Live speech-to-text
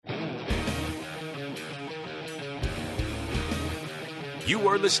You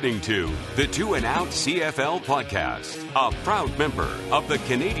are listening to the Two and Out CFL podcast, a proud member of the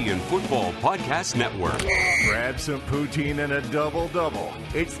Canadian Football Podcast Network. Grab some poutine and a double-double.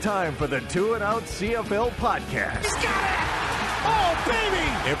 It's time for the Two and Out CFL podcast. He's got it! Oh,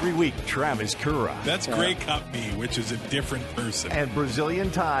 baby! Every week, Travis Kura. That's Grey Cup me, which is a different person. And Brazilian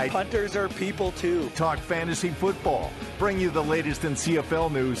Tide. Punters are people, too. Talk fantasy football, bring you the latest in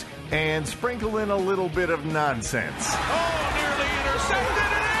CFL news, and sprinkle in a little bit of nonsense. Oh, nearly intercepted!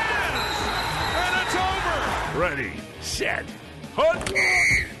 It is! And it's over! Ready, set, hunt!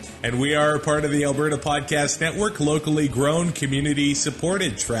 And we are part of the Alberta Podcast Network, locally grown, community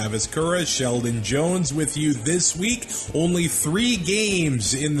supported. Travis Kura, Sheldon Jones with you this week. Only 3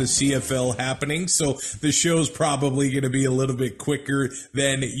 games in the CFL happening, so the show's probably going to be a little bit quicker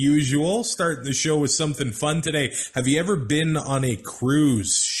than usual. Starting the show with something fun today. Have you ever been on a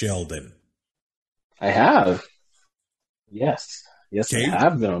cruise, Sheldon? I have. Yes. Yes, okay. I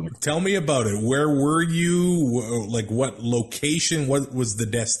have them. Tell me about it. Where were you? Like, what location? What was the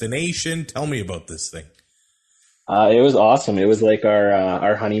destination? Tell me about this thing. It was awesome. It was like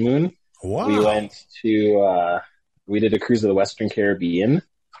our honeymoon. Wow. We went to we did a cruise of the Western Caribbean.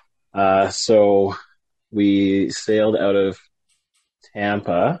 So we sailed out of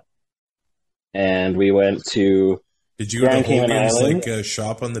Tampa, and we went to. Did you go Grand to Cayman Hogan's, Island. like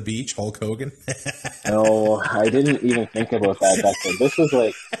shop on the beach, Hulk Hogan? No, I didn't even think about that back then. This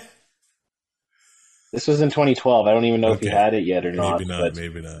was in 2012. I don't even know if he had it yet or not.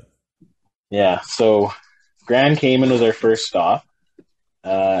 Maybe not. Yeah, so Grand Cayman was our first stop.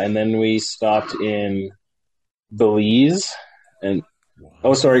 And then we stopped in Belize. And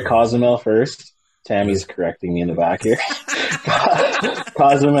Cozumel first. Tammy's correcting me in the back here.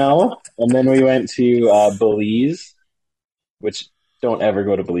 Cozumel. And then we went to Belize, which don't ever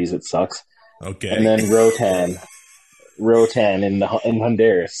go to Belize. It sucks. Okay. And then Roatan in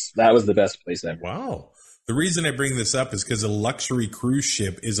Honduras. That was the best place ever. Wow. The reason I bring this up is because a luxury cruise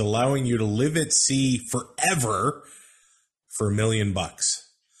ship is allowing you to live at sea forever for $1 million,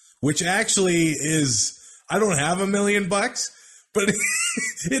 which actually is, I don't have $1 million, but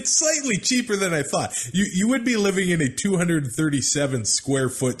it's slightly cheaper than I thought. You would be living in a 237 square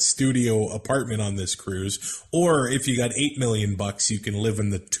foot studio apartment on this cruise, or if you got $8 million, you can live in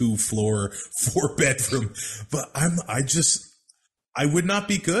the 2-floor, 4-bedroom. But I would not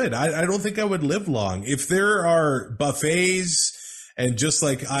be good. I don't think I would live long. If there are buffets and just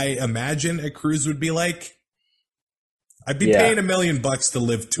like I imagine a cruise would be like, I'd be paying $1 million to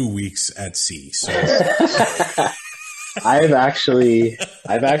live 2 weeks at sea. So. I've actually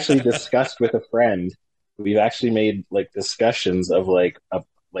discussed with a friend. We've actually made like discussions of like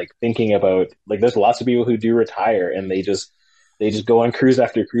thinking about like there's lots of people who do retire and they just go on cruise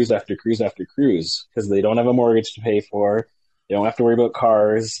after cruise after cruise after cruise because they don't have a mortgage to pay for. They don't have to worry about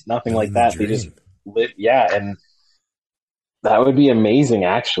cars, nothing like that. They just live, and that would be amazing.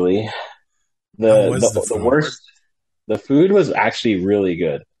 Actually, the food was actually really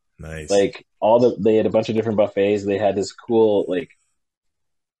good. Nice. Like they had a bunch of different buffets. They had this cool, like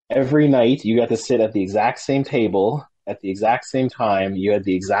every night you got to sit at the exact same table at the exact same time. You had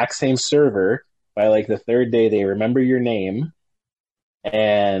the exact same server. By like the third day, they remember your name,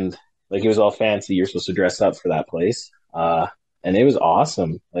 and like it was all fancy. You're supposed to dress up for that place, and it was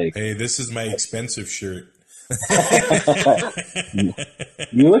awesome. Like, hey, this is my expensive shirt.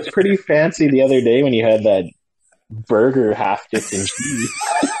 You looked pretty fancy the other day when you had that burger half dipped in cheese.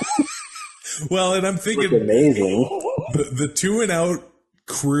 Well, and I'm thinking amazing. The Two and Out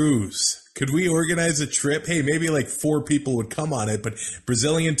cruise. Could we organize a trip? Hey, maybe like 4 people would come on it, but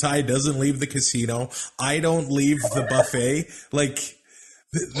Brazilian Tide doesn't leave the casino. I don't leave the buffet. Like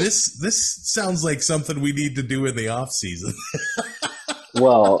this sounds like something we need to do in the off season.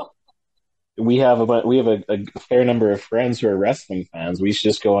 Well, we have a fair number of friends who are wrestling fans. We should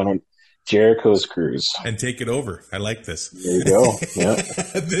just go on Jericho's cruise and take it over. I like this. There you go. Yeah.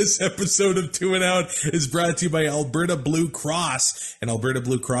 This episode of Two and Out is brought to you by Alberta Blue Cross. And Alberta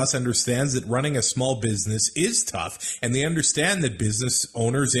Blue Cross understands that running a small business is tough, and they understand that business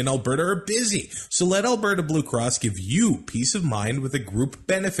owners in Alberta are busy. So let Alberta Blue Cross give you peace of mind with a group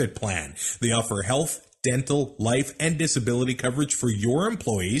benefit plan. They offer health, dental, life, and disability coverage for your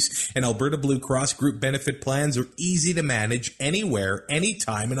employees, and Alberta Blue Cross group benefit plans are easy to manage anywhere,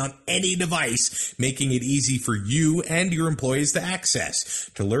 anytime, and on any device, making it easy for you and your employees to access.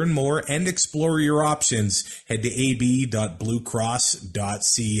 To learn more and explore your options, head to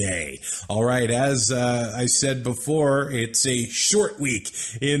ab.bluecross.ca. All right, as I said before, it's a short week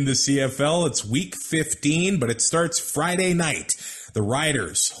in the CFL. It's week 15, but it starts Friday night. The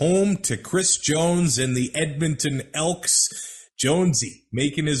Riders, home to Chris Jones and the Edmonton Elks. Jonesy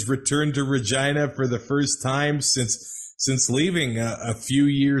making his return to Regina for the first time since leaving a few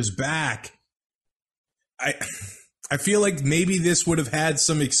years back. I feel like maybe this would have had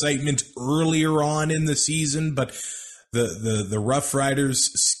some excitement earlier on in the season, but the Rough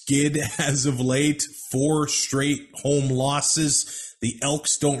Riders skid as of late, 4 straight home losses. The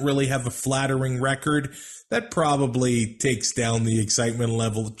Elks don't really have a flattering record. That probably takes down the excitement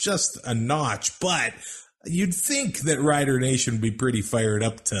level just a notch, but you'd think that Rider Nation would be pretty fired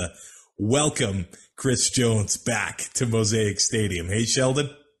up to welcome Chris Jones back to Mosaic Stadium. Hey, Sheldon?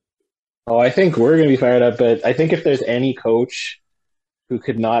 Oh, I think we're going to be fired up, but I think if there's any coach who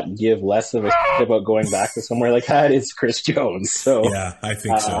could not give less of a shit about going back to somewhere like that, it's Chris Jones. So yeah, I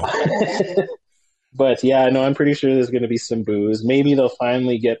think so. But yeah, no, I'm pretty sure there's going to be some boos. Maybe they'll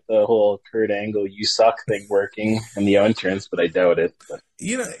finally get the whole Kurt Angle "you suck" thing working in the entrance, but I doubt it. But.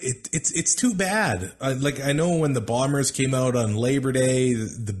 You know, it's too bad. I know when the Bombers came out on Labor Day,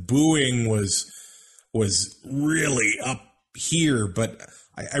 the booing was really up here, but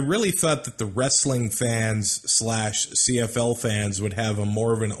I really thought that the wrestling fans / CFL fans would have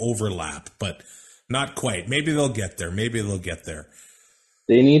more of an overlap, but not quite. Maybe they'll get there.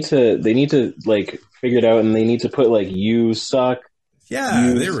 They need to like figure it out, and they need to put like "you suck."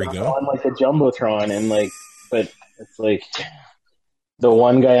 Yeah, there we go. On like the jumbotron, and like, but it's like the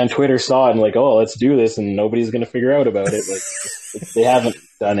one guy on Twitter saw it and like, oh, let's do this, and nobody's gonna figure out about it. Like they haven't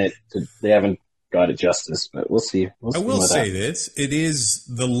done it. They haven't got it justice, but we'll see. I will say this: it is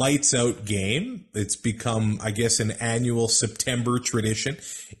the lights out game. It's become, I guess, an annual September tradition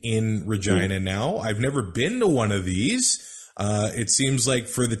in Regina now. I've never been to one of these. It seems like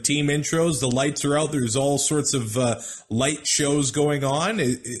for the team intros, the lights are out. There's all sorts of light shows going on.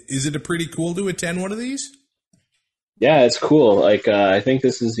 Is it pretty cool to attend one of these? Yeah, it's cool. Like I think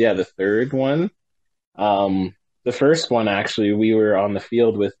this is the third one. The first one, actually, we were on the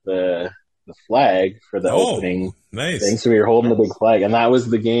field with the flag for the opening thing. So we were holding the big flag, and that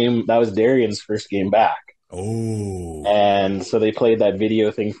was the game. That was Darian's first game back. Oh. And so they played that video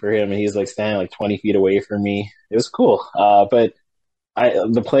thing for him, and he's like standing like 20 feet away from me. It was cool. But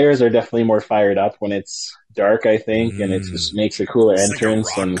the players are definitely more fired up when it's dark, I think, and it just makes a cooler entrance.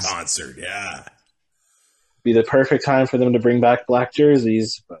 Like a rock and concert, yeah. Be the perfect time for them to bring back black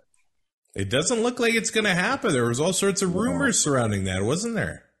jerseys. But it doesn't look like it's going to happen. There was all sorts of rumors surrounding that, wasn't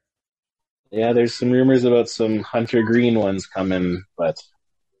there? Yeah, there's some rumors about some Hunter Green ones coming, but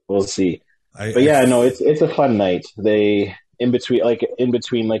we'll see. It's a fun night. They in between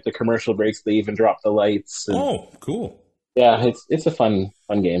the commercial breaks, they even drop the lights. And, cool. Yeah, it's a fun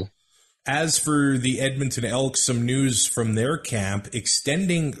game. As for the Edmonton Elks, some news from their camp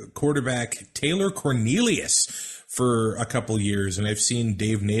extending quarterback Taylor Cornelius for a couple years, and I've seen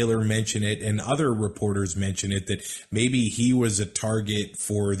Dave Naylor mention it and other reporters mention it, that maybe he was a target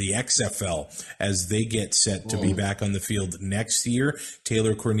for the XFL as they get set to be back on the field next year.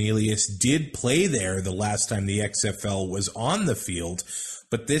 Taylor Cornelius did play there the last time the XFL was on the field,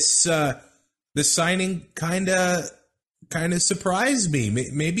 but this signing kind of surprised me.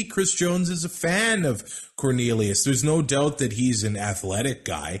 Maybe Chris Jones is a fan of Cornelius. There's no doubt that he's an athletic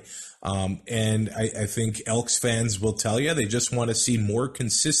guy. And I think Elks fans will tell you they just want to see more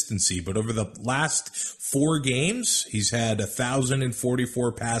consistency. But over the last 4 games, he's had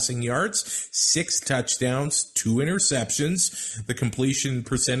 1,044 passing yards, 6 touchdowns, 2 interceptions, the completion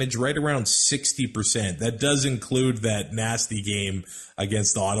percentage right around 60%. That does include that nasty game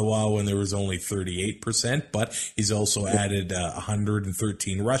against Ottawa when there was only 38%, but he's also added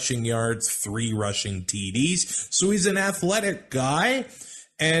 113 rushing yards, 3 rushing TDs. So he's an athletic guy.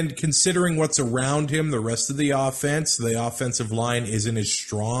 And considering what's around him, the rest of the offensive line isn't as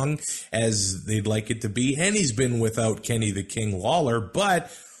strong as they'd like it to be. And he's been without Kenny the King Lawler.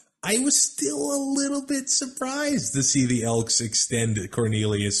 But I was still a little bit surprised to see the Elks extend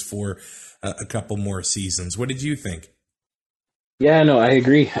Cornelius for a couple more seasons. What did you think? Yeah, no, I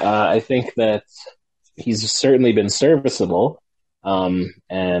agree. I think that he's certainly been serviceable.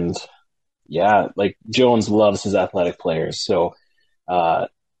 And yeah, like Jones loves his athletic players. So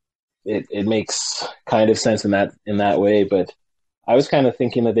it makes kind of sense in that way, but I was kind of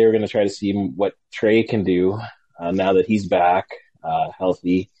thinking that they were going to try to see what Trey can do now that he's back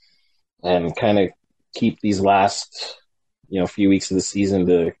healthy, and kind of keep these last few weeks of the season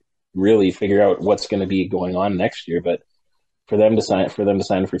to really figure out what's going to be going on next year. But for them to sign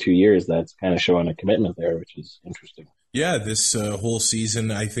for 2 years, that's kind of showing a commitment there, which is interesting. Yeah, this whole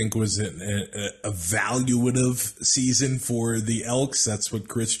season, I think, was a evaluative season for the Elks. That's what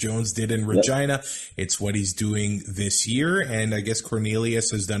Chris Jones did in Regina. Yep. It's what he's doing this year, and I guess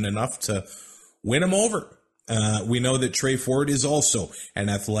Cornelius has done enough to win him over. We know that Trey Ford is also an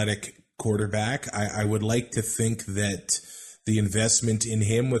athletic quarterback. I would like to think that the investment in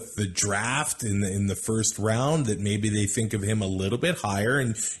him with the draft in the first round, that maybe they think of him a little bit higher.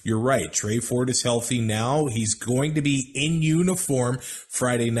 And you're right, Trey Ford is healthy now. He's going to be in uniform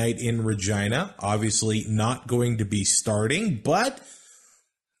Friday night in Regina. Obviously not going to be starting, but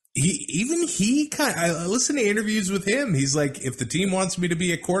I listen to interviews with him. He's like, if the team wants me to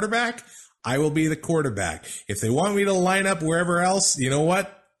be a quarterback, I will be the quarterback. If they want me to line up wherever else, you know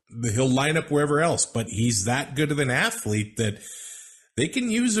what? He'll line up wherever else, but he's that good of an athlete that they can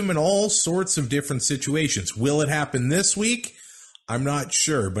use him in all sorts of different situations. Will it happen this week? I'm not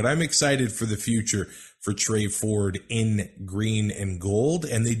sure, but I'm excited for the future for Trey Ford in green and gold.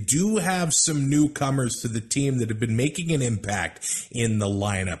 And they do have some newcomers to the team that have been making an impact in the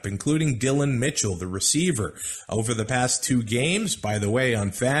lineup, including Dylan Mitchell, the receiver. Over the past 2 games, by the way,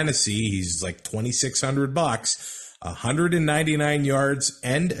 on fantasy, he's like $2,600. 199 yards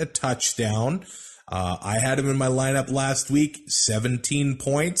and a touchdown. I had him in my lineup last week, 17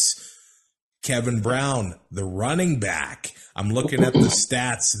 points. Kevin Brown, the running back. I'm looking at the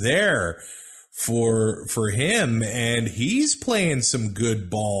stats there for him, and he's playing some good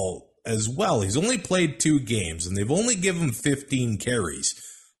ball as well. He's only played 2 games, and they've only given him 15 carries.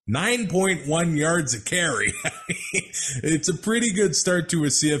 9.1 yards a carry. It's a pretty good start to a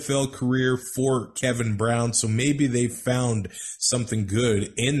CFL career for Kevin Brown, so maybe they found something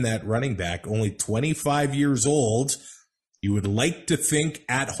good in that running back. Only 25 years old. You would like to think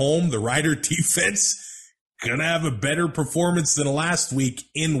at home the Rider defense gonna have a better performance than last week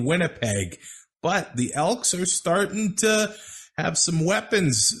in Winnipeg, but the Elks are starting to have some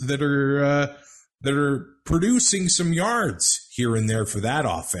weapons that are producing some yards here and there for that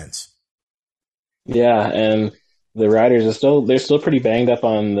offense. Yeah, and the Riders they're still pretty banged up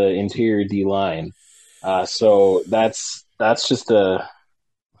on the interior D line. So that's just a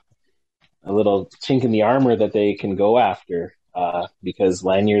little chink in the armor that they can go after, because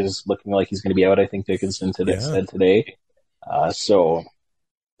Lanier's looking like he's going to be out. I think Dickinson said today. So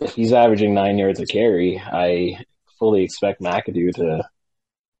if he's averaging 9 yards a carry, I fully expect McAdoo to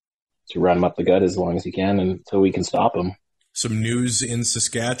run him up the gut as long as he can until we can stop him. Some news in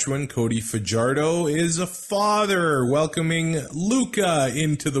Saskatchewan. Cody Fajardo is a father, welcoming Luca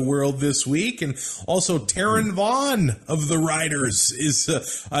into the world this week. And also Taron Vaughn of the Riders is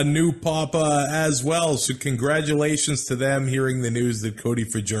a new papa as well. So congratulations to them, hearing the news that Cody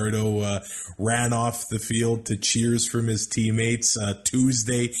Fajardo ran off the field to cheers from his teammates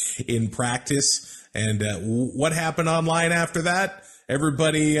Tuesday in practice. And what happened online after that?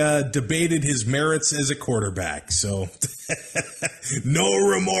 Everybody debated his merits as a quarterback, so no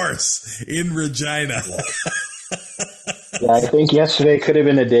remorse in Regina. Yeah, I think yesterday could have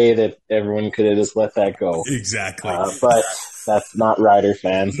been a day that everyone could have just let that go. Exactly. But that's not Rider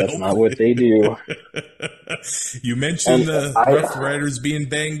fans. That's not what they do. You mentioned the Rough Riders being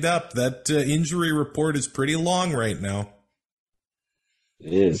banged up. That injury report is pretty long right now.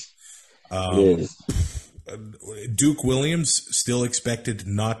 It is. It is. Duke Williams still expected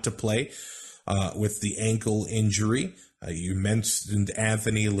not to play with the ankle injury. You mentioned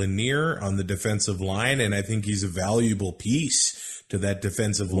Anthony Lanier on the defensive line, and I think he's a valuable piece to that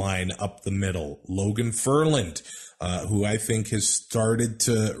defensive line up the middle. Logan Ferland, who I think has started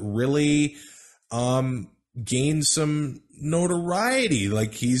to really gain some notoriety.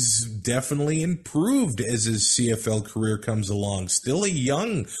 Like, he's definitely improved as his CFL career comes along. Still a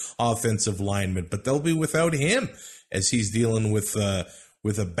young offensive lineman, but they'll be without him as he's dealing with a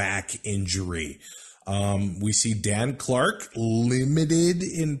back injury. We see Dan Clark limited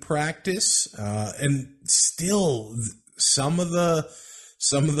in practice, and still some of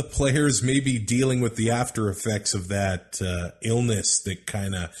the players may be dealing with the after effects of that illness that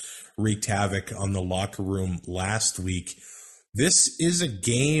kind of wreaked havoc on the locker room last week. This is a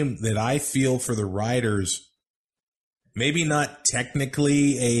game that I feel for the Riders, maybe not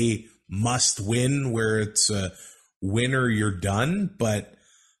technically a must win where it's a win or you're done, but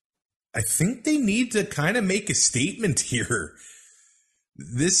I think they need to kind of make a statement here.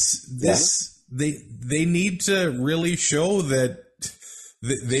 They need to really show that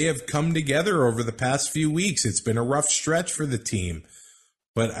they have come together over the past few weeks. It's been a rough stretch for the team,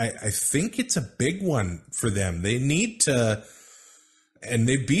 but I think it's a big one for them. They need to, and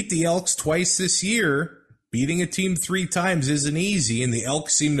they beat the Elks twice this year. Beating a team 3 times isn't easy, and the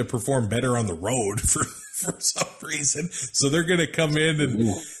Elks seem to perform better on the road for some reason. So they're going to come in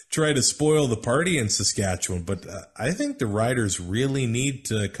and try to spoil the party in Saskatchewan. But I think the Riders really need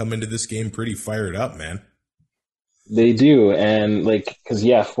to come into this game pretty fired up, man. They do, and because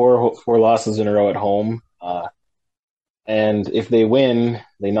 4 losses in a row at home. And if they win,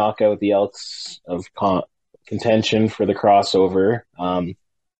 they knock out the Elks of contention for the crossover.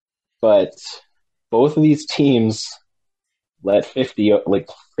 But both of these teams let 50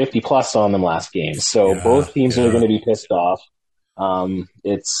 plus on them last game. So both teams are going to be pissed off.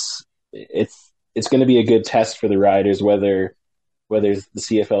 It's going to be a good test for the Riders, whether the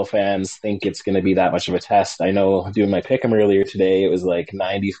CFL fans think it's going to be that much of a test. I know doing my pick'em earlier today, it was like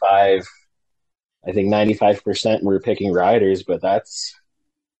 95. I think 95% were picking Riders, but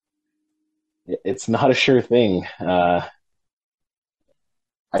it's not a sure thing. I'd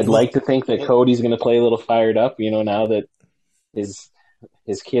like to think that Cody's going to play a little fired up, now that his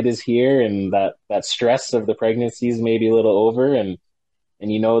kid is here and that stress of the pregnancy is maybe a little over, and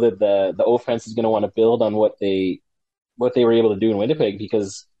that the offense is going to want to build on what they were able to do in Winnipeg,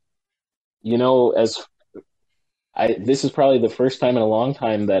 because this is probably the first time in a long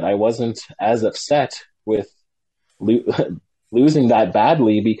time that I wasn't as upset with losing that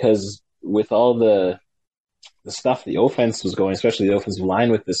badly, because with all the stuff the offense was going, especially the offensive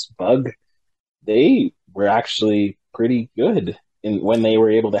line with this bug, they were actually pretty good when they were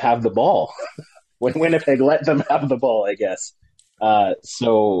able to have the ball. When Winnipeg let them have the ball, I guess.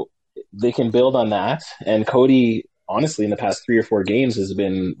 So they can build on that. And Cody, honestly, in the past 3 or 4 games has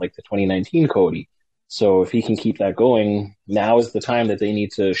been like the 2019 Cody. So if he can keep that going, now is the time that they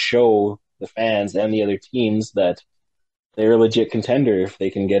need to show the fans and the other teams that they're a legit contender if they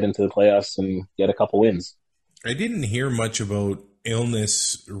can get into the playoffs and get a couple wins. I didn't hear much about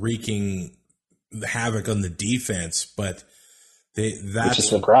illness wreaking havoc on the defense, but that's which is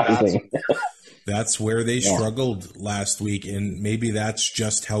surprising. That's where they struggled last week, and maybe that's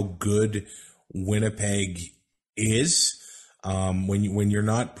just how good Winnipeg is. When you're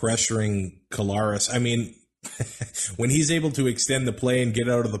not pressuring Collaros, I mean, when he's able to extend the play and get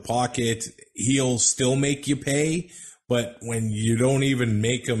out of the pocket, he'll still make you pay. But when you don't even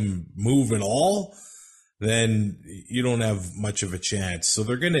make him move at all, then you don't have much of a chance. So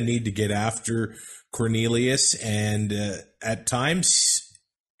they're going to need to get after Cornelius, and at times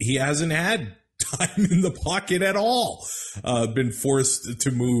he hasn't had time in the pocket at all. Been forced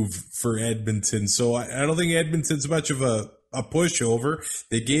to move for Edmonton. So I don't think Edmonton's much of a pushover.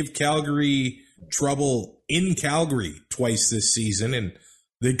 They gave Calgary trouble in Calgary twice this season, and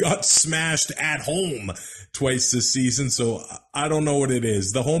they got smashed at home twice this season. So I don't know what it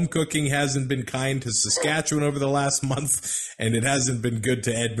is. The home cooking hasn't been kind to Saskatchewan over the last month, and it hasn't been good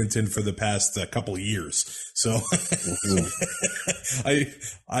to Edmonton for the past couple of years. So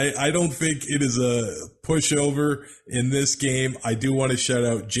I don't think it is a pushover in this game. I do want to shout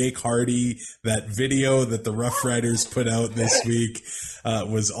out Jake Hardy. That video that the Rough Riders put out this week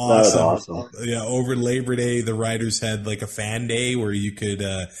was awesome. Yeah, over Labor Day, the Riders had like a fan day where you could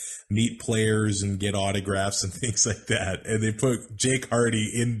meet players and get autographs and things like that. And they put Jake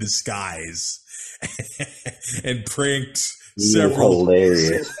Hardy in disguise and pranked several of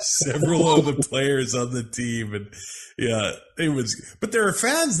the players on the team. And yeah, it was, but there are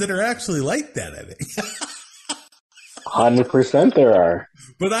fans that are actually like that, I think. 100% there are.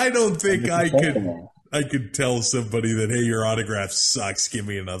 But I don't think I could tell somebody that, hey, your autograph sucks, give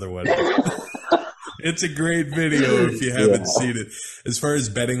me another one. It's a great video if you haven't seen it. As far as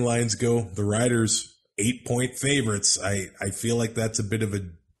betting lines go, the Riders 8-point favorites. I feel like that's a bit of a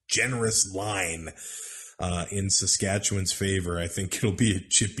generous line in Saskatchewan's favor. I think it'll be a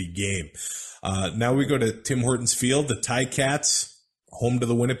chippy game. Now we go to Tim Hortons Field, the Ticats, home to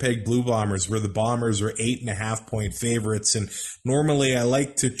the Winnipeg Blue Bombers, where the Bombers are 8.5-point favorites. And normally I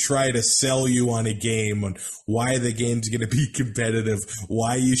like to try to sell you on a game, on why the game's going to be competitive,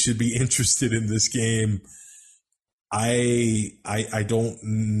 why you should be interested in this game. I don't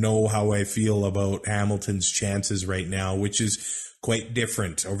know how I feel about Hamilton's chances right now, which is quite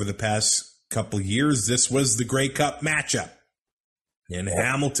different. Over the past couple years, this was the Grey Cup matchup, and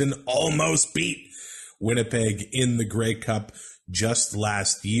Hamilton almost beat Winnipeg in the Grey Cup just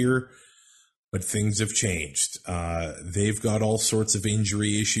last year, but things have changed. They've got all sorts of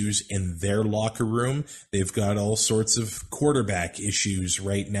injury issues in their locker room. They've got all sorts of quarterback issues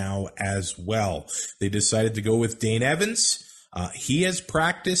right now as well. They decided to go with Dane Evans. He has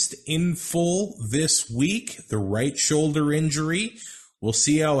practiced in full this week, the right shoulder injury. We'll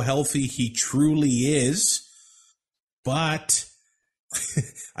see how healthy he truly is, but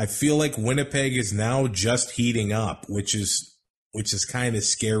I feel like Winnipeg is now just heating up, which is kind of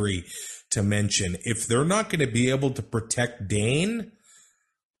scary to mention. If they're not going to be able to protect Dane,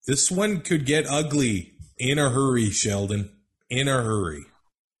 this one could get ugly in a hurry, Sheldon. In a hurry.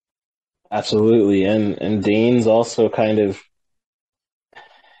 Absolutely. And Dane's also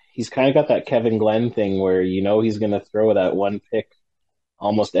he's kind of got that Kevin Glenn thing where he's going to throw that one pick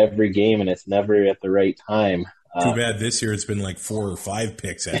almost every game, and it's never at the right time. Too bad this year it's been like 4 or 5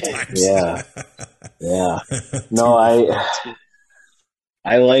 picks at times. Yeah. No,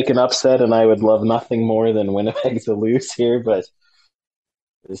 I like an upset, and I would love nothing more than Winnipeg to lose here, but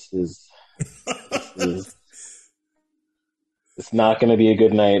this is it's not going to be a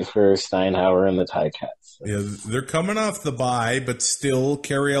good night for Steinhauer and the Ticats. Yeah, they're coming off the bye, but still,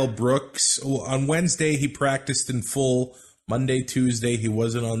 Cariel Brooks, on Wednesday he practiced in full. Monday, Tuesday he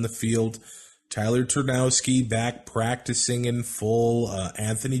wasn't on the field. Tyler Ternowski back practicing in full.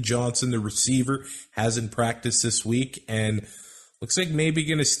 Anthony Johnson, the receiver, hasn't practiced this week, and looks like maybe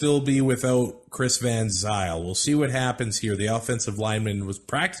going to still be without Chris Van Zyl. We'll see what happens here. The offensive lineman was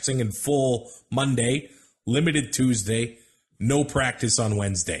practicing in full Monday, limited Tuesday, no practice on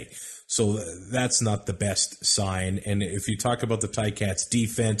Wednesday. So that's not the best sign. And if you talk about the Ticats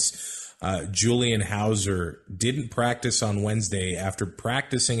defense, Julian Hauser didn't practice on Wednesday after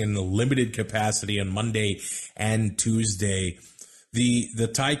practicing in the limited capacity on Monday and Tuesday. The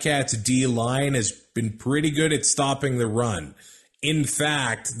Ticats D-line has been pretty good at stopping the run. In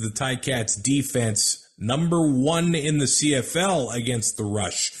fact, the Ticats defense, number 1 in the CFL against the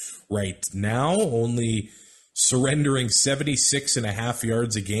rush right now, only surrendering 76.5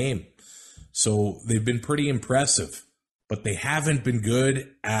 yards a game. So they've been pretty impressive, but they haven't been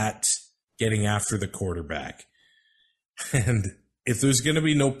good at getting after the quarterback. And if there's going to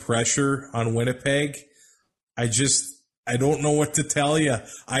be no pressure on Winnipeg, I don't know what to tell you.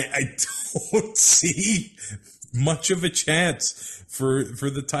 I don't see much of a chance for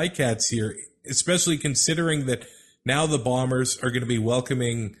the Ticats here, especially considering that now the Bombers are going to be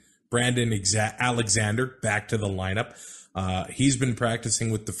welcoming Brandon Alexander back to the lineup. He's been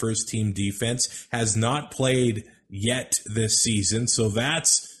practicing with the first team defense, has not played yet this season, so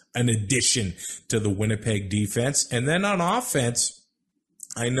that's an addition to the Winnipeg defense. And then on offense,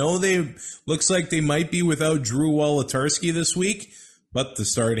 I know looks like they might be without Drew Wolodarski this week, but the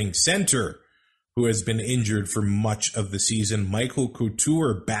starting center, who has been injured for much of the season, Michael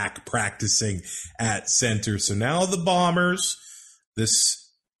Couture, back practicing at center. So now the Bombers,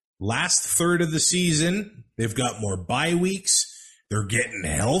 this last third of the season, they've got more bye weeks. They're getting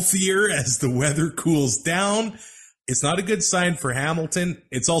healthier as the weather cools down. It's not a good sign for Hamilton.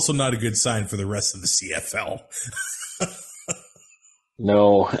 It's also not a good sign for the rest of the CFL.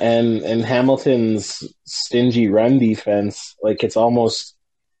 No, and Hamilton's stingy run defense, like it's almost,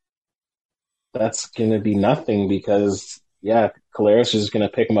 that's going to be nothing because, Collaros is going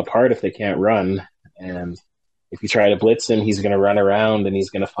to pick them apart if they can't run. And if you try to blitz him, he's going to run around and he's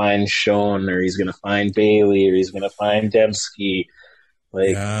going to find Schoen, or he's going to find Bailey, or he's going to find Dembski.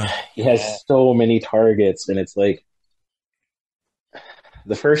 He has so many targets, and it's like,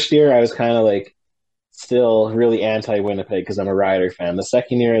 the first year I was kind of like still really anti-Winnipeg because I'm a Rider fan. The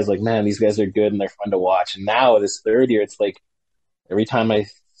second year I was like, man, these guys are good and they're fun to watch. And now this third year, it's like every time I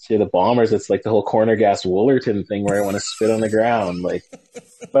see the Bombers, it's like the whole corner gas Woolerton thing where I want to spit on the ground.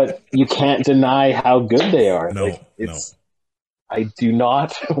 But you can't deny how good they are. No. I do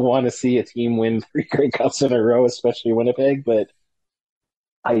not want to see a team win 3 Grey Cups in a row, especially Winnipeg, but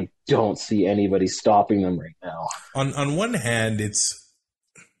I don't see anybody stopping them right now. On one hand, it's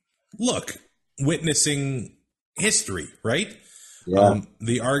witnessing history, right? Yeah.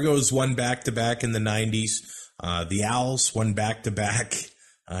 The Argos won back-to-back in the 90s. The Owls won back-to-back,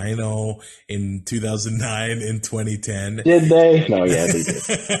 I know, in 2009 and 2010. Did they? No, yeah, they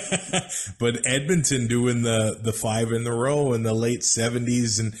did. But Edmonton doing the 5 in a row in the late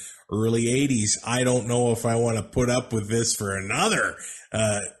 70s and early 80s. I don't know if I want to put up with this for another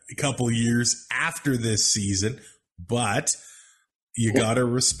couple years after this season, but you got to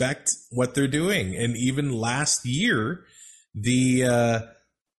respect what they're doing. And even last year, I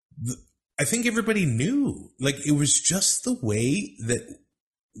think everybody knew, it was just the way that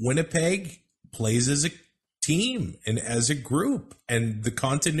Winnipeg plays as a team and as a group, and the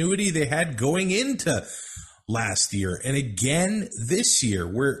continuity they had going into last year and again this year,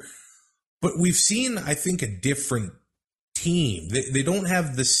 but we've seen, I think, a different team. They don't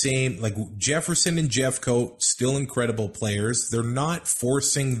have the same, Jefferson and Jeffcoat, still incredible players. They're not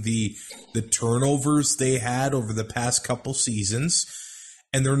forcing the turnovers they had over the past couple seasons,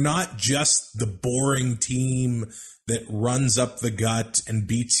 and they're not just the boring team that runs up the gut and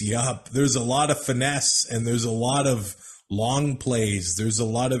beats you up. There's a lot of finesse, and there's a lot of long plays. There's a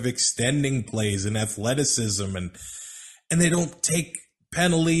lot of extending plays and athleticism, and they don't take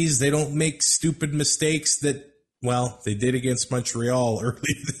penalties. They don't make stupid mistakes that, they did against Montreal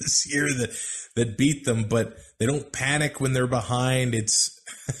early this year that beat them, but they don't panic when they're behind. It's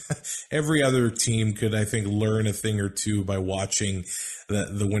every other team could, I think, learn a thing or two by watching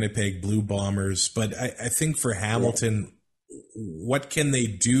the Winnipeg Blue Bombers. But I think for Hamilton, what can they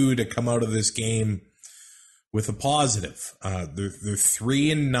do to come out of this game with a positive? They're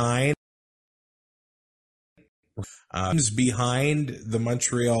 3-9. Behind the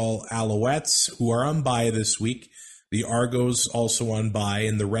Montreal Alouettes, who are on bye this week. The Argos also on bye,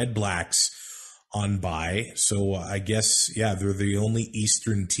 and the Red Blacks on bye. So I guess, yeah, they're the only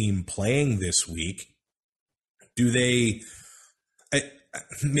Eastern team playing this week. Do they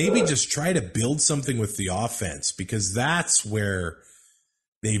maybe just try to build something with the offense? Because that's where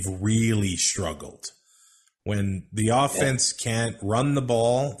they've really struggled. When the offense can't run the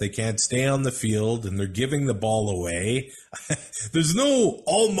ball, they can't stay on the field, and they're giving the ball away. There's no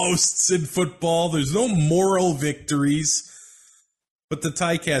almosts in football. There's no moral victories. But the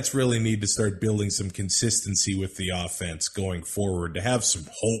Ticats really need to start building some consistency with the offense going forward to have some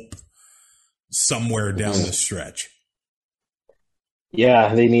hope somewhere down the stretch.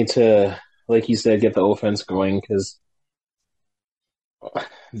 Yeah, they need to, like you said, get the offense going, because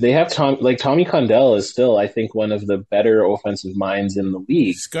they have Tommy Condell is still, I think, one of the better offensive minds in the league.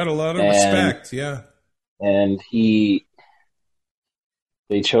 He's got a lot of respect, yeah. And they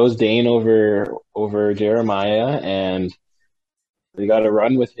chose Dane over Jeremiah, and they got to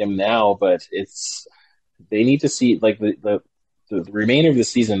run with him now. But they need to see, like, the remainder of the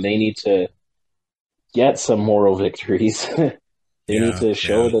season, they need to get some moral victories. They need to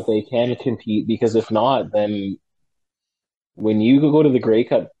show that they can compete, because if not, then when you go to the Grey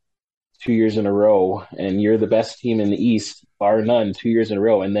Cup 2 years in a row and you're the best team in the East, bar none, 2 years in a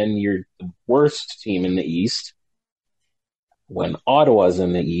row, and then you're the worst team in the East when Ottawa's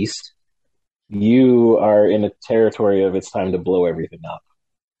in the East, you are in a territory of it's time to blow everything up.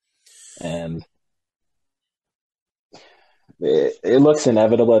 And it looks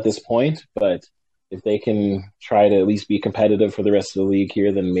inevitable at this point, but if they can try to at least be competitive for the rest of the league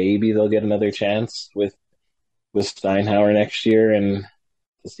here, then maybe they'll get another chance with Steinhauer next year and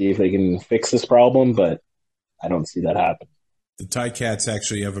to see if they can fix this problem, but I don't see that happen. The Ticats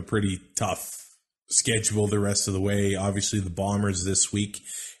actually have a pretty tough schedule the rest of the way. Obviously, the Bombers this week,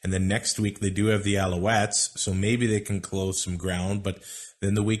 and then next week they do have the Alouettes, so maybe they can close some ground, but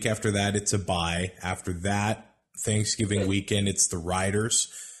then the week after that, it's a bye. After that, Thanksgiving weekend, it's the Riders.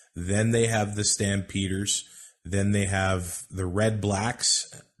 Then they have the Stampeders. Then they have the Red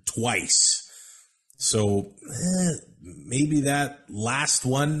Blacks twice. So maybe that last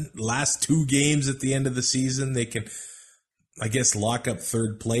 2 games at the end of the season, they can, I guess, lock up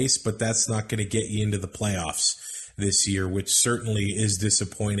third place, but that's not going to get you into the playoffs this year, which certainly is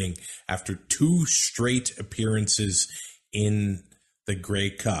disappointing after 2 straight appearances in the Grey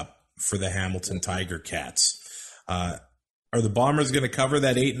Cup for the Hamilton Tiger Cats. Are the Bombers going to cover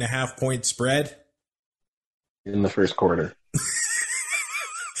that 8.5-point spread? In the first quarter.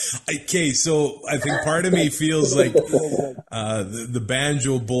 Okay, so I think part of me feels like the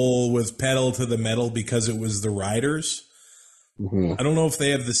Banjo Bowl was pedal to the metal because it was the Riders. Mm-hmm. I don't know if they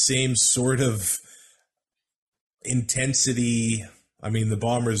have the same sort of intensity. I mean, the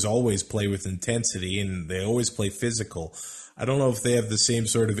Bombers always play with intensity, and they always play physical. I don't know if they have the same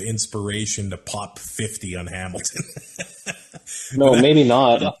sort of inspiration to pop 50 on Hamilton. No, maybe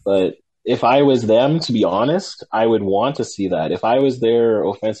not, but if I was them, to be honest, I would want to see that. If I was their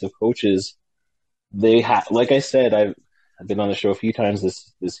offensive coaches, they like I said, I've been on the show a few times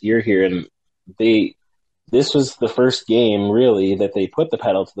this year here, and this was the first game really that they put the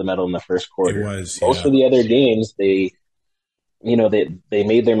pedal to the metal in the first quarter. It was, Most of the other games, they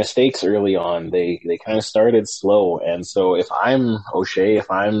made their mistakes early on. They kind of started slow, and so if I'm O'Shea, if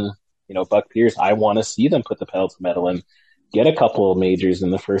I'm Buck Pierce, I want to see them put the pedal to the metal and get a couple of majors in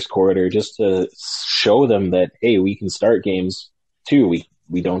the first quarter just to show them that, hey, we can start games too.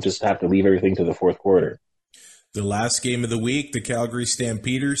 We don't just have to leave everything to the fourth quarter. The last game of the week, the Calgary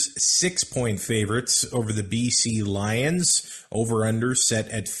Stampeders, 6-point favorites over the BC Lions. Over-under set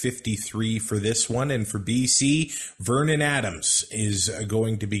at 53 for this one. And for BC, Vernon Adams is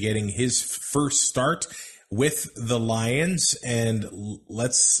going to be getting his first start with the Lions. And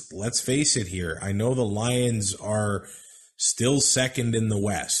let's face it here. I know the Lions are still second in the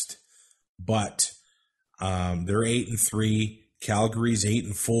West, but they're 8-3. Calgary's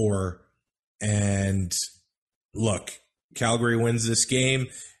 8-4, and look, Calgary wins this game.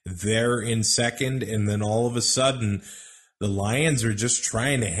 They're in second, and then all of a sudden, the Lions are just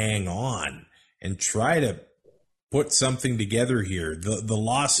trying to hang on and try to put something together here. The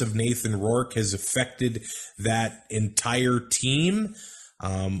loss of Nathan Rourke has affected that entire team.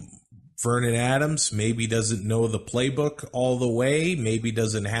 Vernon Adams maybe doesn't know the playbook all the way, maybe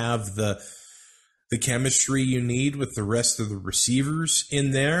doesn't have the chemistry you need with the rest of the receivers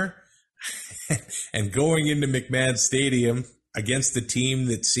in there. And going into McMahon Stadium against the team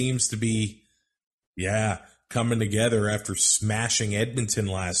that seems to be, coming together after smashing Edmonton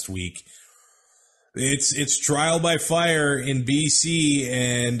last week. It's trial by fire in BC,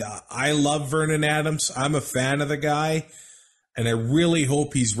 and I love Vernon Adams. I'm a fan of the guy, and I really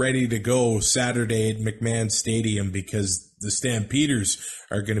hope he's ready to go Saturday at McMahon Stadium, because the Stampeders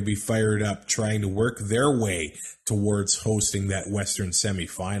are going to be fired up trying to work their way towards hosting that Western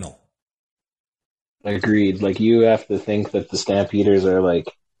semifinal. Agreed. Like, you have to think that the Stampeders are like,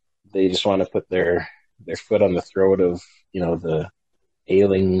 they just want to put their foot on the throat of, the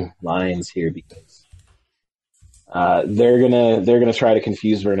ailing Lions here, because they're gonna try to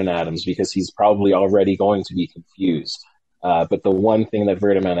confuse Vernon Adams, because he's probably already going to be confused. But the one thing that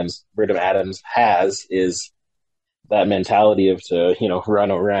Vernon Adams has is that mentality of to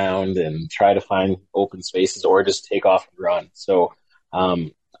run around and try to find open spaces or just take off and run. So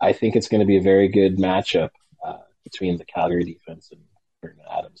I think it's going to be a very good matchup between the Calgary defense and Vernon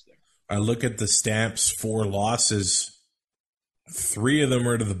Adams there. I look at the Stamps' 4 losses. 3 of them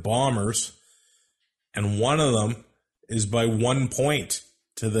are to the Bombers, and 1 of them is by 1 point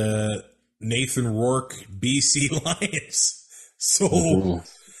to the Nathan Rourke BC Lions. So,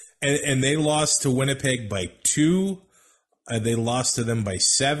 and they lost to Winnipeg by 2. They lost to them by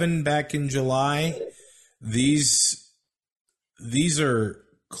 7 back in July. These are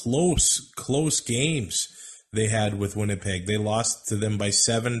close games they had with Winnipeg. They lost to them by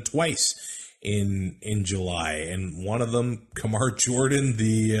 7 twice in July, and one of them, Kamar Jordan,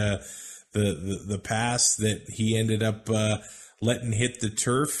 the pass that he ended up letting hit the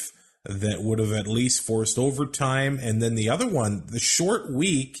turf that would have at least forced overtime, and then the other one, the short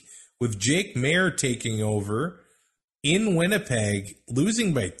week with Jake Maier taking over in Winnipeg,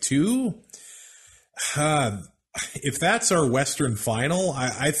 losing by 2. If that's our Western final,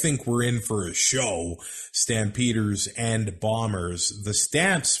 I think we're in for a show, Stampeders and Bombers. The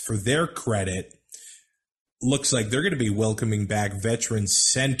Stamps, for their credit, looks like they're going to be welcoming back veteran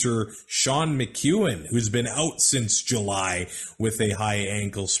center Sean McEwen, who's been out since July with a high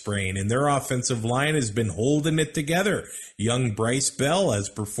ankle sprain, and their offensive line has been holding it together. Young Bryce Bell has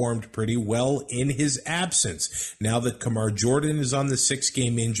performed pretty well in his absence. Now that Kamar Jordan is on the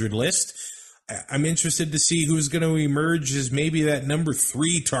 6-game injured list, I'm interested to see who's going to emerge as maybe that number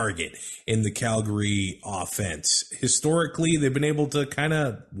 3 target in the Calgary offense. Historically, they've been able to kind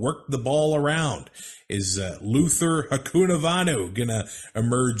of work the ball around. Is Luther Hakunavanu going to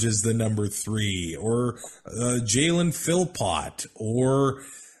emerge as the number 3? Or Jalen Philpott? Or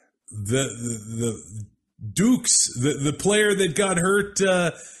the Dukes, the player that got hurt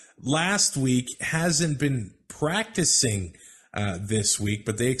last week, hasn't been practicing this week,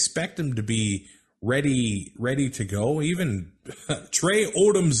 but they expect him to be ready to go. Even Trey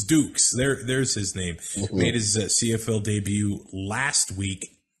Odom's Dukes, there's his name, made his CFL debut last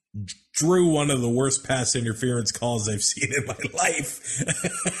week. Drew one of the worst pass interference calls I've seen in my life.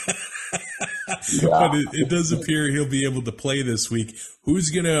 But it does appear he'll be able to play this week. Who's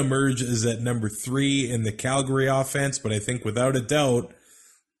going to emerge as that number 3 in the Calgary offense? But I think without a doubt,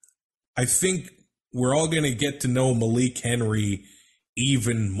 we're all going to get to know Malik Henry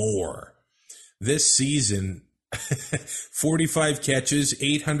even more. This season, 45 catches,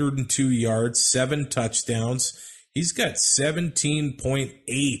 802 yards, 7 touchdowns. He's got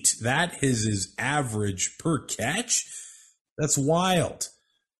 17.8. That is his average per catch. That's wild.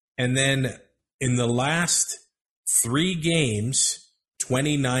 And then in the last 3 games,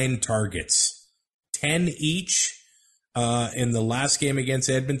 29 targets, 10 each. In the last game against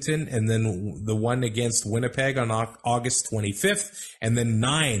Edmonton, and then the one against Winnipeg on August 25th, and then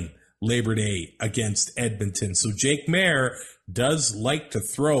 9 Labor Day against Edmonton. So Jake Maier does like to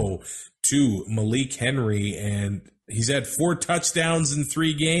throw to Malik Henry, and he's had 4 touchdowns in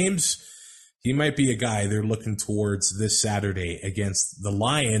 3 games. He might be a guy they're looking towards this Saturday against the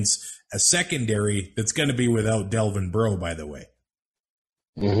Lions, a secondary that's going to be without Delvin Breaux, by the way.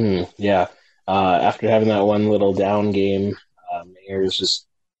 Yeah. After having that one little down game, Mayor's just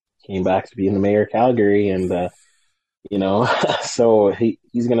came back to being the mayor of Calgary, and so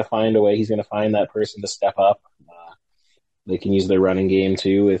he's going to find a way. He's going to find that person to step up. They can use their running game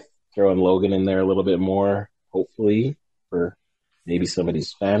too, with throwing Logan in there a little bit more, hopefully for maybe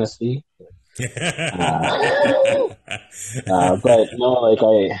somebody's fantasy. But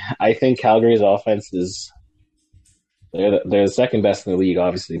no, I think Calgary's offense is they're the second best in the league,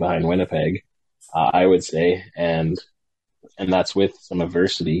 obviously behind Winnipeg. I would say, and and that's with some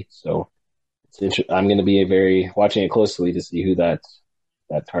adversity. So I'm going to be watching it closely to see who that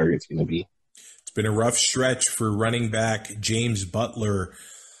target's going to be. It's been a rough stretch for running back James Butler.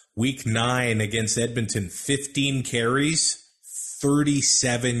 Week 9 against Edmonton, 15 carries,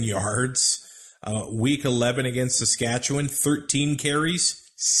 37 yards. Week 11 against Saskatchewan, 13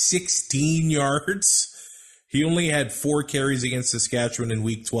 carries, 16 yards. He only had 4 carries against Saskatchewan in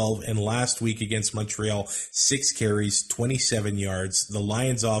Week 12, and last week against Montreal, 6 carries, 27 yards. The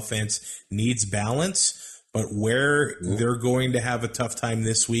Lions offense needs balance, but where they're going to have a tough time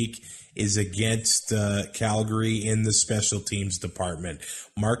this week is against Calgary in the special teams department.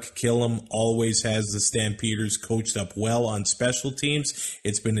 Mark Killam always has the Stampeders coached up well on special teams.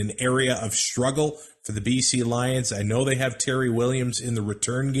 It's been an area of struggle for the BC Lions. I know they have Terry Williams in the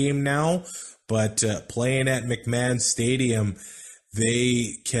return game now, but playing at McMahon Stadium,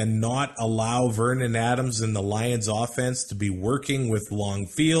 they cannot allow Vernon Adams and the Lions offense to be working with long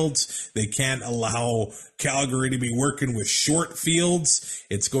fields. They can't allow Calgary to be working with short fields.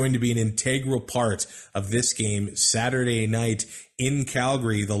 It's going to be an integral part of this game Saturday night in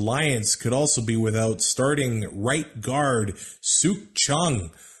Calgary. The Lions could also be without starting right guard Suk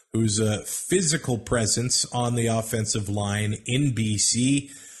Chung, who's a physical presence on the offensive line in BC.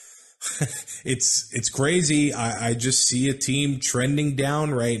 It's crazy. I just see a team trending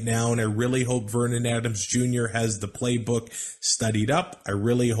down right now, and I really hope Vernon Adams Jr. has the playbook studied up. I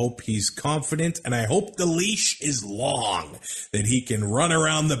really hope he's confident, and I hope the leash is long, that he can run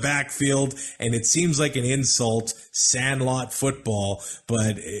around the backfield. And it seems like an insult, sandlot football,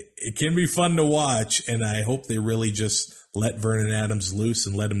 but it can be fun to watch, and I hope they really just let Vernon Adams loose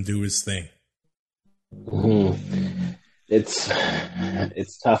and let him do his thing. Mm-hmm. It's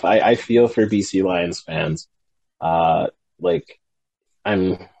tough. I feel for BC Lions fans. Like,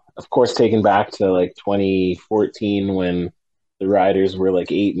 I'm of course taken back to like 2014 when the Riders were like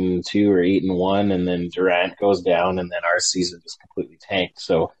 8-2 or 8-1, and then Durant goes down, and then our season just completely tanked.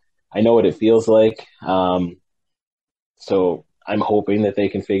 So I know what it feels like. So I'm hoping that they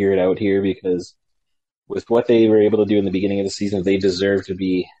can figure it out here, because with what they were able to do in the beginning of the season, they deserve to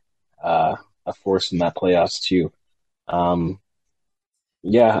be a force in that playoffs too. I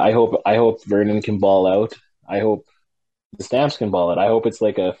hope Vernon can ball out. I hope the Stamps can ball out. I hope it's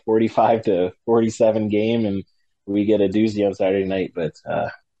like a 45-47 game and we get a doozy on Saturday night, but I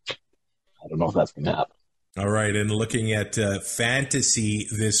don't know if that's going to happen. All right, and looking at fantasy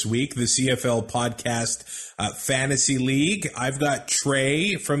this week, the CFL podcast Fantasy League, I've got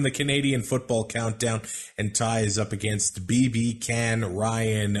Trey from the Canadian Football Countdown, and Ty is up against BB Can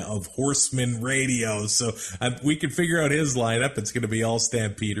Ryan of Horseman Radio. So we can figure out his lineup. It's going to be all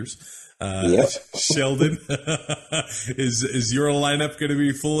Stampeders. Yep. Sheldon, is your lineup going to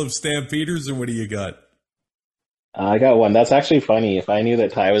be full of Stampeders, or what do you got? I got one. That's actually funny. If I knew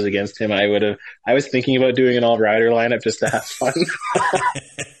that Ty was against him, I was thinking about doing an all-rider lineup just to have fun.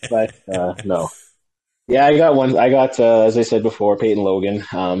 But no. Yeah, I got one. I got, as I said before, Peyton Logan.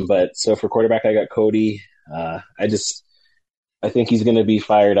 But so for quarterback, I got Cody. I think he's going to be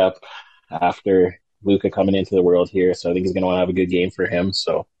fired up after Luka coming into the world here. So I think he's going to want to have a good game for him.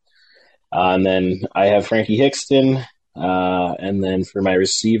 So, and then I have Frankie Hickston. And then for my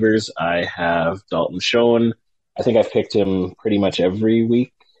receivers, I have Dalton Schoen. I think I've picked him pretty much every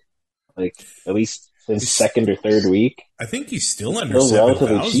week, like at least since second or third week. I think he's still under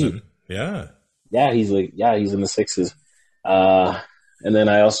 7,000. Yeah, he's in the sixes. And then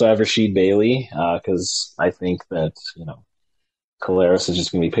I also have Rashid Bailey because I think that Collaros is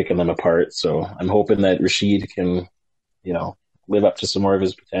just going to be picking them apart. So I'm hoping that Rashid can live up to some more of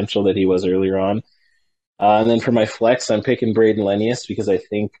his potential that he was earlier on. And then for my flex, I'm picking Braden Lenius because I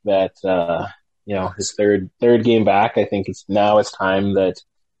think that. His third game back, I think it's time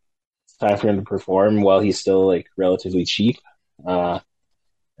for him to perform while he's still like relatively cheap. And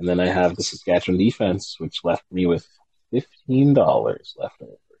then I have the Saskatchewan defense, which left me with $15 left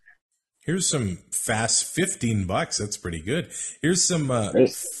over. Here's some fast $15. That's pretty good. Here's some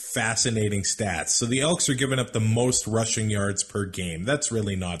fascinating stats. So the Elks are giving up the most rushing yards per game. That's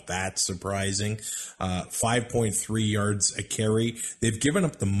really not that surprising. 5.3 yards a carry. They've given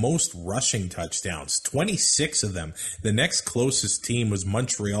up the most rushing touchdowns, 26 of them. The next closest team was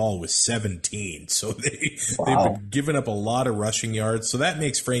Montreal with 17. So they've been giving up a lot of rushing yards. So that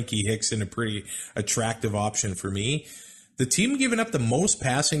makes Frankie Hickston a pretty attractive option for me. The team giving up the most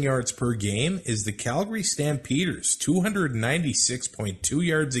passing yards per game is the Calgary Stampeders, 296.2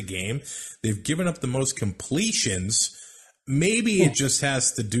 yards a game. They've given up the most completions. Maybe it just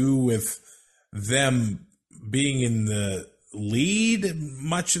has to do with them being in the lead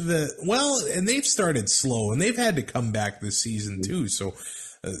much of the and they've started slow and they've had to come back this season too. So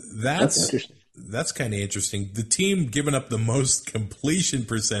that's kind of interesting. The team giving up the most completion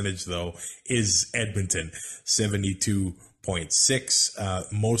percentage though is Edmonton,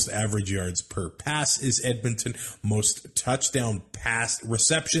 72.6. Most average yards per pass is Edmonton. Most touchdown pass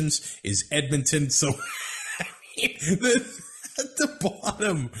receptions is Edmonton. So at the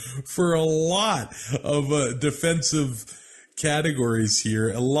bottom for a lot of defensive categories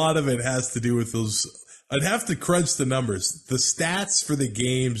here. A lot of it has to do with those. I'd have to crunch the numbers. The stats for the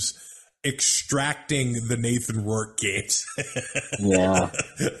games extracting the Nathan Rourke games. Yeah.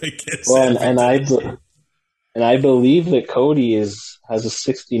 I believe that Cody has a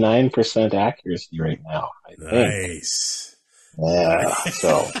 69% accuracy right now. Nice. Yeah,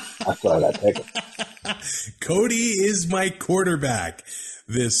 so that's why I got picked. Cody is my quarterback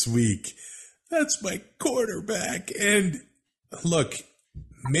this week. That's my quarterback. And look,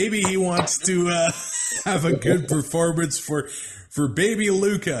 maybe he wants to have a good performance for baby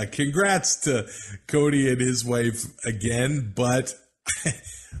Luca. Congrats to Cody and his wife again. But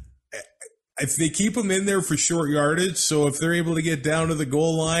if they keep him in there for short yardage, so if they're able to get down to the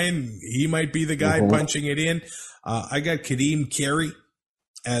goal line, he might be the guy punching it in. I got Kadeem Carey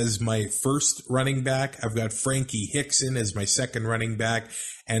as my first running back. I've got Frankie Hickson as my second running back,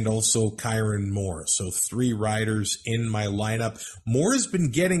 and also Kyron Moore. So 3 riders in my lineup. Moore has been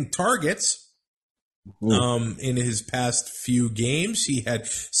getting targets in his past few games. He had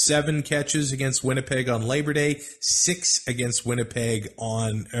 7 catches against Winnipeg on Labor Day, 6 against Winnipeg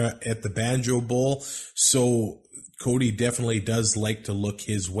on at the Banjo Bowl. So Cody definitely does like to look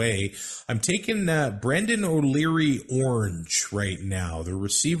his way. I'm taking Brendan O'Leary Orange right now, the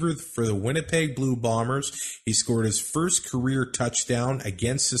receiver for the Winnipeg Blue Bombers. He scored his first career touchdown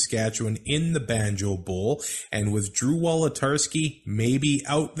against Saskatchewan in the Banjo Bowl. And with Drew Wolodarski maybe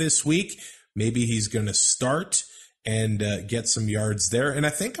out this week, maybe he's going to start and get some yards there. And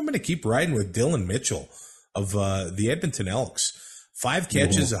I think I'm going to keep riding with Dylan Mitchell of the Edmonton Elks. 5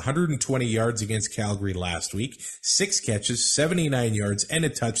 catches, 120 yards against Calgary last week. 6 catches, 79 yards, and a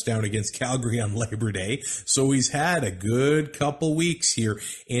touchdown against Calgary on Labor Day. So he's had a good couple weeks here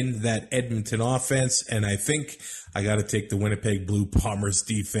in that Edmonton offense. And I think I got to take the Winnipeg Blue Bombers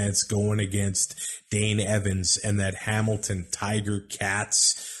defense going against Dane Evans and that Hamilton Tiger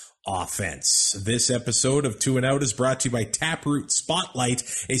Cats offense. This episode of Two and Out is brought to you by Taproot Spotlight,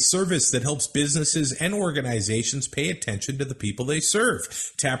 a service that helps businesses and organizations pay attention to the people they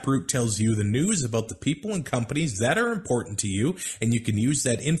serve. Taproot tells you the news about the people and companies that are important to you, and you can use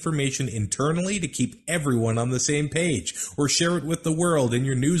that information internally to keep everyone on the same page, or share it with the world in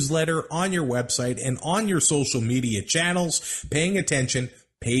your newsletter, on your website, and on your social media channels. Paying attention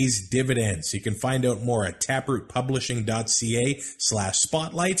pays dividends. You can find out more at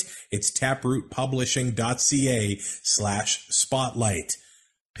taprootpublishing.ca/spotlight. It's taprootpublishing.ca/spotlight.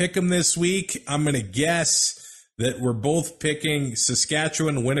 Pick them this week. I'm going to guess that we're both picking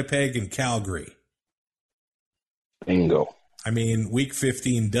Saskatchewan, Winnipeg, and Calgary. Bingo. I mean, week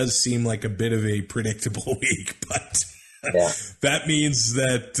 15 does seem like a bit of a predictable week, but that means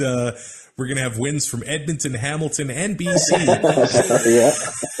that we're going to have wins from Edmonton, Hamilton, and BC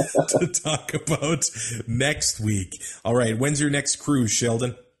to talk about next week. All right, when's your next cruise,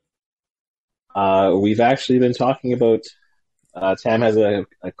 Sheldon? We've actually been talking about Tam has a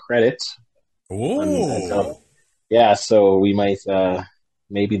credit. Oh. So we might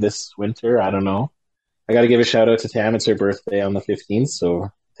maybe this winter, I don't know. I got to give a shout out to Tam. It's her birthday on the 15th,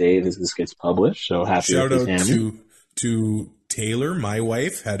 so day this gets published. So happy shout birthday, out Tam. to Taylor, my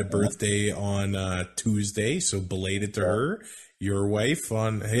wife, had a birthday on Tuesday, so belated to her. Your wife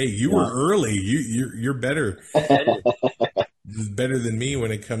you were early. You're better. Better than me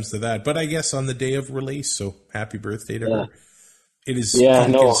when it comes to that. But I guess on the day of release, so happy birthday to her. It is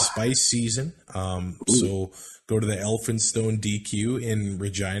pumpkin spice season. So go to the Elphinstone DQ in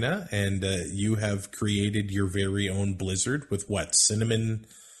Regina, and you have created your very own blizzard with cinnamon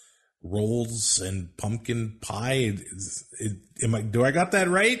rolls and pumpkin pie. Do I got that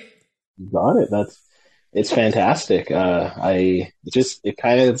right? You got it. It's fantastic. It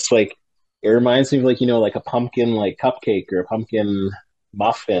reminds me of like a pumpkin cupcake or a pumpkin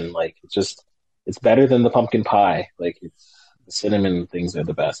muffin. It's better than the pumpkin pie. The cinnamon things are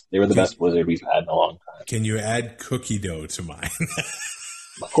the best. They were the best blizzard we've had in a long time. Can you add cookie dough to mine?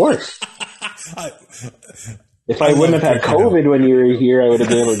 Of course. If I wouldn't have had COVID when you were here, I would have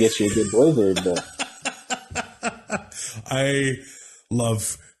been able to get you a good blizzard. But I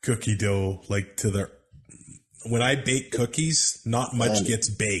love cookie dough. When I bake cookies, not much gets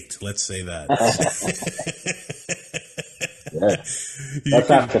baked. Let's say that. That's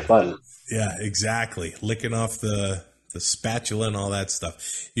half the fun. Yeah, exactly. Licking off the spatula and all that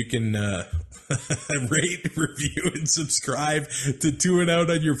stuff. You can rate, review, and subscribe to Two and Out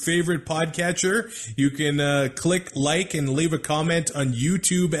on your favorite podcatcher. You can click like and leave a comment on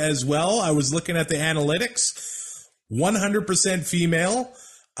YouTube as well. I was looking at the analytics. 100% female.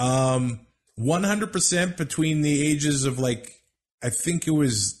 100% between the ages of I think it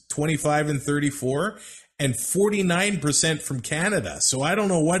was 25 and 34, and 49% from Canada. So I don't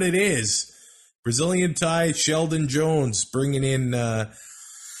know what it is. Brazilian Ty, Sheldon Jones bringing in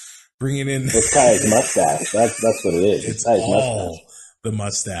It's Ty's mustache. That's what it is. It's Ty's all mustache. the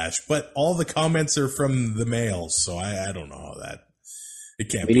mustache, but all the comments are from the males. So I don't know how that it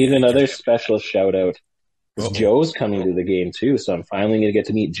can't. We need another special shout out. Joe's coming to the game too, so I'm finally going to get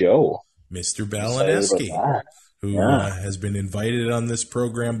to meet Joe, Mr. Balaneski, who has been invited on this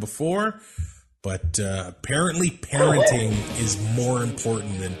program before. But apparently parenting is more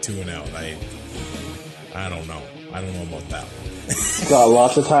important than Two and Out. I don't know. I don't know about that one. Got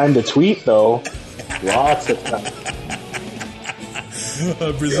lots of time to tweet, though. Lots of time.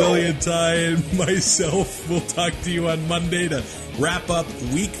 Brazilian Ty and myself will talk to you on Monday to wrap up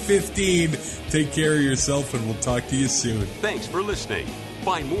Week 15. Take care of yourself, and we'll talk to you soon. Thanks for listening.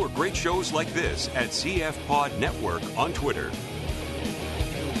 Find more great shows like this at CF Pod Network on Twitter.